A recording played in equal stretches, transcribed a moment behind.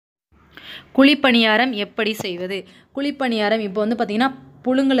குழிப்பணியாரம் எப்படி செய்வது? குழிப்பணியாரம் இப்போ வந்து பார்த்திங்கன்னா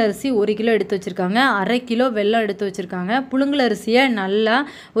புழுங்கலரிசி 1 கிலோ எடுத்து வச்சுருக்காங்க, 1/2 கிலோ வெல்லம் எடுத்து வச்சுருக்காங்க. புழுங்கலரிசியை நல்லா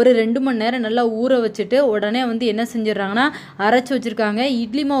ஒரு 2 மணி நேரம் நல்லா ஊற வச்சுட்டு உடனே வந்து என்ன செஞ்சிடறாங்கன்னா அரைச்சி வச்சுருக்காங்க.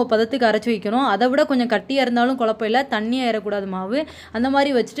 இட்லி மாவு பதத்துக்கு அரைச்சி வைக்கணும். அதை விட கொஞ்சம் கட்டியாக இருந்தாலும் குழப்பம் இல்லை, தண்ணியாக ஏறக்கூடாது மாவு. அந்த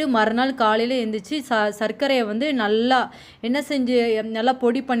மாதிரி வச்சுட்டு மறுநாள் காலையில் எழுந்திரிச்சு சர்க்கரையை வந்து நல்லா என்ன செஞ்சு நல்லா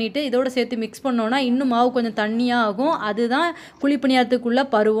பொடி பண்ணிவிட்டு இதோடு சேர்த்து மிக்ஸ் பண்ணோன்னா இன்னும் மாவு கொஞ்சம் தண்ணியாக ஆகும். அதுதான் குழிப்பணியாரத்துக்குள்ளே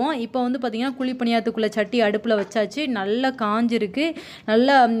பருவம். இப்போ வந்து பார்த்திங்கன்னா குழிப்பணியாரத்துக்குள்ளே சட்டி அடுப்பில் வச்சாச்சு, நல்லா காஞ்சிருக்கு.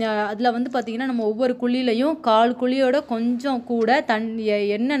 நல்லா அதில் வந்து பார்த்திங்கன்னா நம்ம ஒவ்வொரு குழியிலையும் 1/4 குழியோட கொஞ்சம் கூட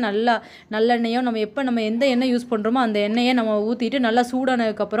எண்ணெய் நல்லெண்ணெயோ நம்ம எந்த எண்ணெய் யூஸ் பண்ணுறோமோ அந்த எண்ணெயை நம்ம ஊற்றிட்டு நல்லா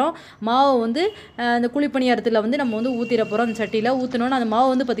சூடானதுக்கப்புறம் மாவை வந்து அந்த குழிப்பணியாரத்தில் வந்து நம்ம வந்து ஊற்றிட போகிறோம். அந்த சட்டியில் ஊற்றினோன்னா அந்த மாவு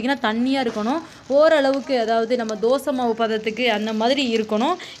வந்து பார்த்திங்கன்னா தண்ணியாக இருக்கணும், ஓரளவுக்கு அதாவது நம்ம தோசை மாவு பதத்துக்கு அந்த மாதிரி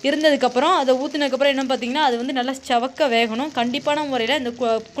இருக்கணும். இருந்ததுக்கப்புறம் அதை ஊற்றினதுக்கப்புறம் என்ன பார்த்திங்கன்னா அது வந்து நல்லா செவக்க வேகணும். கண்டிப்பான முறையில் இந்த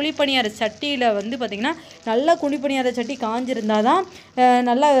குழிப்பணியார சட்டியில் வந்து பார்த்திங்கன்னா நல்லா குழிப்பணியார சட்டி காஞ்சிருந்தால் தான்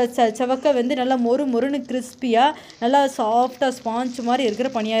நல்லா செவக்க வந்து நல்லா மொறுன்னு கிறிஸ்பியாக நல்லா சாஃப்டாக ஸ்பாஞ்ச் மாதிரி இருக்கிற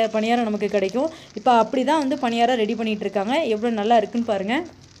பணியாரம் நமக்கு கிடைக்கும். இப்போ அப்படி தான் வந்து பணியாரம் ரெடி பண்ணிகிட்டு இருக்காங்க. எவ்வளோ நல்லா இருக்குன்னு பாருங்கள்.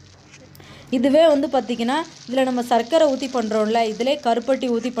 இதுவே வந்து பார்த்திங்கன்னா இதில் நம்ம சர்க்கரை ஊற்றி பண்ணுறோம்ல, இதிலே கருப்பட்டி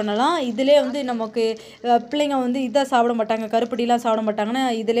ஊற்றி பண்ணலாம். இதிலே வந்து நமக்கு பிள்ளைங்க வந்து இதாக சாப்பிட மாட்டாங்க, கருப்பட்டிலாம் சாப்பிட மாட்டாங்கன்னா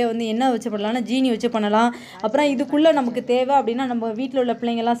இதிலே வந்து என்ன வச்சு பண்ணலாம்னா ஜீனி வச்சு பண்ணலாம். அப்புறம் இதுக்குள்ளே நமக்கு தேவை அப்படின்னா நம்ம வீட்டில் உள்ள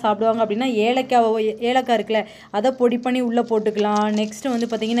பிள்ளைங்கள்லாம் சாப்பிடுவாங்க அப்படின்னா ஏலக்காய் இருக்குல்ல, அதை பொடி பண்ணி உள்ளே போட்டுக்கலாம். நெக்ஸ்ட்டு வந்து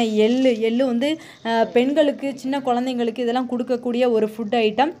பார்த்திங்கன்னா எள்ளு வந்து பெண்களுக்கு சின்ன குழந்தைங்களுக்கு இதெல்லாம் கொடுக்கக்கூடிய ஒரு ஃபுட்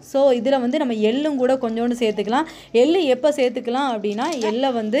ஐட்டம். ஸோ இதில் வந்து நம்ம எள்ளும் கூட கொஞ்சோண்டு சேர்த்துக்கலாம். எள்ளு எப்போ சேர்த்துக்கலாம் அப்படின்னா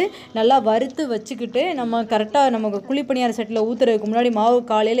எள்ளை வந்து நல்லா வறுத்து வச்சுக்கிட்டு நம்ம கரெக்டாக நமக்கு குழிப்பணியார சட்டியில் ஊற்றுறதுக்கு முன்னாடி மாவு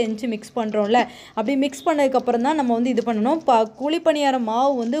காலையில் எந்திச்சு மிக்ஸ் பண்ணுறோம்ல, அப்படி மிக்ஸ் பண்ணதுக்கப்புறம் தான் நம்ம வந்து இது பண்ணணும். குழிப்பணியார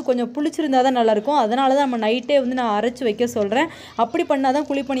மாவு வந்து கொஞ்சம் புளிச்சிருந்தால் தான் நல்லாயிருக்கும். அதனால தான் நம்ம நைட்டே வந்து நான் அரைச்சி வைக்க சொல்கிறேன். அப்படி பண்ணால் தான்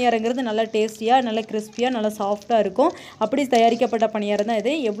குழிப்பணியாரங்கிறது நல்லா டேஸ்டியாக நல்லா கிறிஸ்பியாக நல்லா சாஃப்டாக இருக்கும். அப்படி தயாரிக்கப்பட்ட பணியாரம் தான்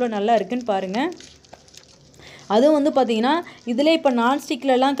இது. எவ்வளோ நல்லா இருக்குன்னு பாருங்கள். அதுவும் வந்து பார்த்திங்கன்னா இதில் இப்போ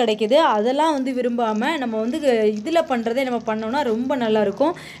நான்ஸ்டிக்லலாம் கிடைக்கிது, அதெல்லாம் வந்து விரும்பாமல் நம்ம வந்து இதில் பண்ணுறதே நம்ம பண்ணோன்னா ரொம்ப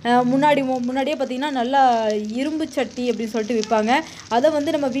நல்லாயிருக்கும். முன்னாடியே பார்த்திங்கன்னா நல்லா இரும்பு சட்டி அப்படின்னு சொல்லிட்டு விற்பாங்க. அதை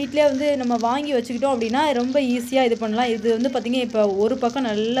வந்து நம்ம வீட்டிலே வந்து நம்ம வாங்கி வச்சுக்கிட்டோம் அப்படின்னா ரொம்ப ஈஸியாக இது பண்ணலாம். இது வந்து பார்த்திங்கன்னா இப்போ ஒரு பக்கம்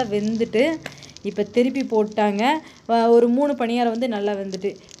நல்லா வெந்துட்டு இப்போ திருப்பி போட்டாங்க. ஒரு 3 பணியாரம் வந்து நல்லா வெந்துட்டு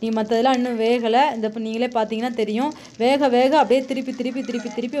மற்றதெல்லாம் இன்னும் வேகலை. இப்போ நீங்களே பார்த்தீங்கன்னா தெரியும், வேக அப்படியே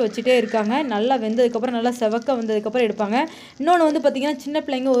திருப்பி வச்சுட்டே இருக்காங்க. நல்லா வெந்ததுக்கப்புறம் நல்லா செவக்க வந்ததுக்கப்புறம் எடுப்பாங்க. இன்னொன்று வந்து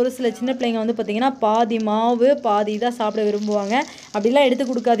பார்த்திங்கன்னா ஒரு சில சின்ன பிள்ளைங்க வந்து பார்த்திங்கன்னா பாதி மாவு பாதி தான் சாப்பிட விரும்புவாங்க. அப்படிலாம் எடுத்து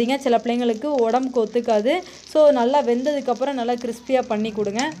கொடுக்காதீங்க, சில பிள்ளைங்களுக்கு உடம்புக்கு ஒத்துக்காது. ஸோ நல்லா வெந்ததுக்கப்புறம் நல்லா கிறிஸ்பியாக பண்ணி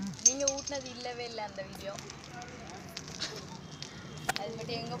கொடுங்க. நீங்கள் ஊட்டினது இல்லவே இல்லை அந்த வீடியோ, அது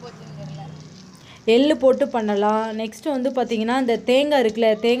மட்டும் எங்கே போச்சுன்னு தெரியல. எள்ளு போட்டு பண்ணலாம். நெக்ஸ்ட்டு வந்து பார்த்திங்கன்னா இந்த தேங்காய் இருக்குல்ல,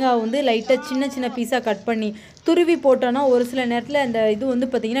 தேங்காய் வந்து லைட்டாக சின்ன பீஸாக கட் பண்ணி துருவி போட்டோன்னா ஒரு சில நேரத்தில் அந்த இது வந்து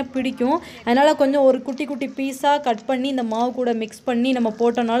பார்த்திங்கன்னா பிடிக்கும். அதனால் கொஞ்சம் ஒரு குட்டி பீஸாக கட் பண்ணி இந்த மாவு கூட மிக்ஸ் பண்ணி நம்ம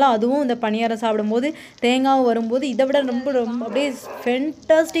போட்டோனாலும் அதுவும் இந்த பணியாரம் சாப்பிடும்போது தேங்காவும் வரும்போது இதை விட ரொம்ப அப்படியே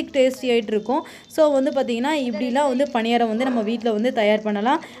ஃபென்டாஸ்டிக் டேஸ்டி ஆகிட்டு இருக்கும். ஸோ வந்து பார்த்திங்கன்னா இப்படிலாம் வந்து பணியாரம் வந்து நம்ம வீட்டில் வந்து தயார்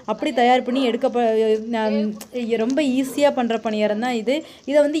பண்ணலாம். அப்படி தயார் பண்ணி ரொம்ப ஈஸியாக பண்ணுற பணியாரம் தான் இது.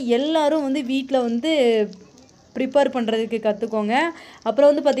 இதை வந்து எல்லோரும் வந்து வீட்டில் வந்து ப்ரிப்பேர் பண்ணுறதுக்கு கற்றுக்கோங்க. அப்புறம்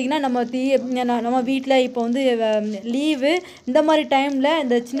வந்து பார்த்திங்கன்னா நம்ம வீட்டில் இப்போ வந்து லீவு இந்த மாதிரி டைமில்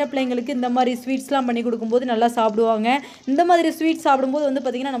இந்த சின்ன பிள்ளைங்களுக்கு இந்த மாதிரி ஸ்வீட்ஸ்லாம் பண்ணி கொடுக்கும்போது நல்லா சாப்பிடுவாங்க. இந்த மாதிரி ஸ்வீட்ஸ் சாப்பிடும்போது வந்து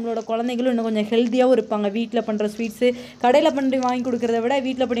பார்த்திங்கன்னா நம்மளோட குழந்தைங்களும் இன்னும் கொஞ்சம் ஹெல்த்தியாகவும் இருப்பாங்க. வீட்டில் பண்ணுற ஸ்வீட்ஸு கடையில் பண்ணி வாங்கி கொடுக்குறத விட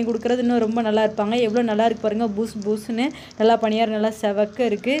வீட்டில் பண்ணி கொடுக்குறது இன்னும் ரொம்ப நல்லா இருப்பாங்க. எவ்வளோ நல்லா இருக்கு பாருங்கள், பூஸ்ன்னு நல்லா பணியாரம் நல்லா செவக்க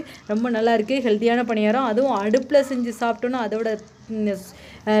இருக்குது, ரொம்ப நல்லா இருக்குது, ஹெல்த்தியான பணியாரம். அதுவும் அடுப்பில் செஞ்சு சாப்பிட்டோன்னா அதோட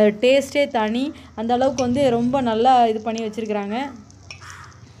டேஸ்ட்டே தனி. அந்த அளவுக்கு வந்து ரொம்ப நல்லா இது பண்ணி வச்சுருக்குறாங்க.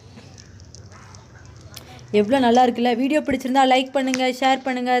 எவ்வளோ நல்லா இருக்குல்ல. வீடியோ பிடிச்சிருந்தா லைக் பண்ணுங்கள், ஷேர்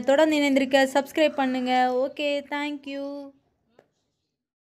பண்ணுங்கள், தொடர்ந்து இணைந்திருக்க சப்ஸ்கிரைப் பண்ணுங்கள். Okay, thank you.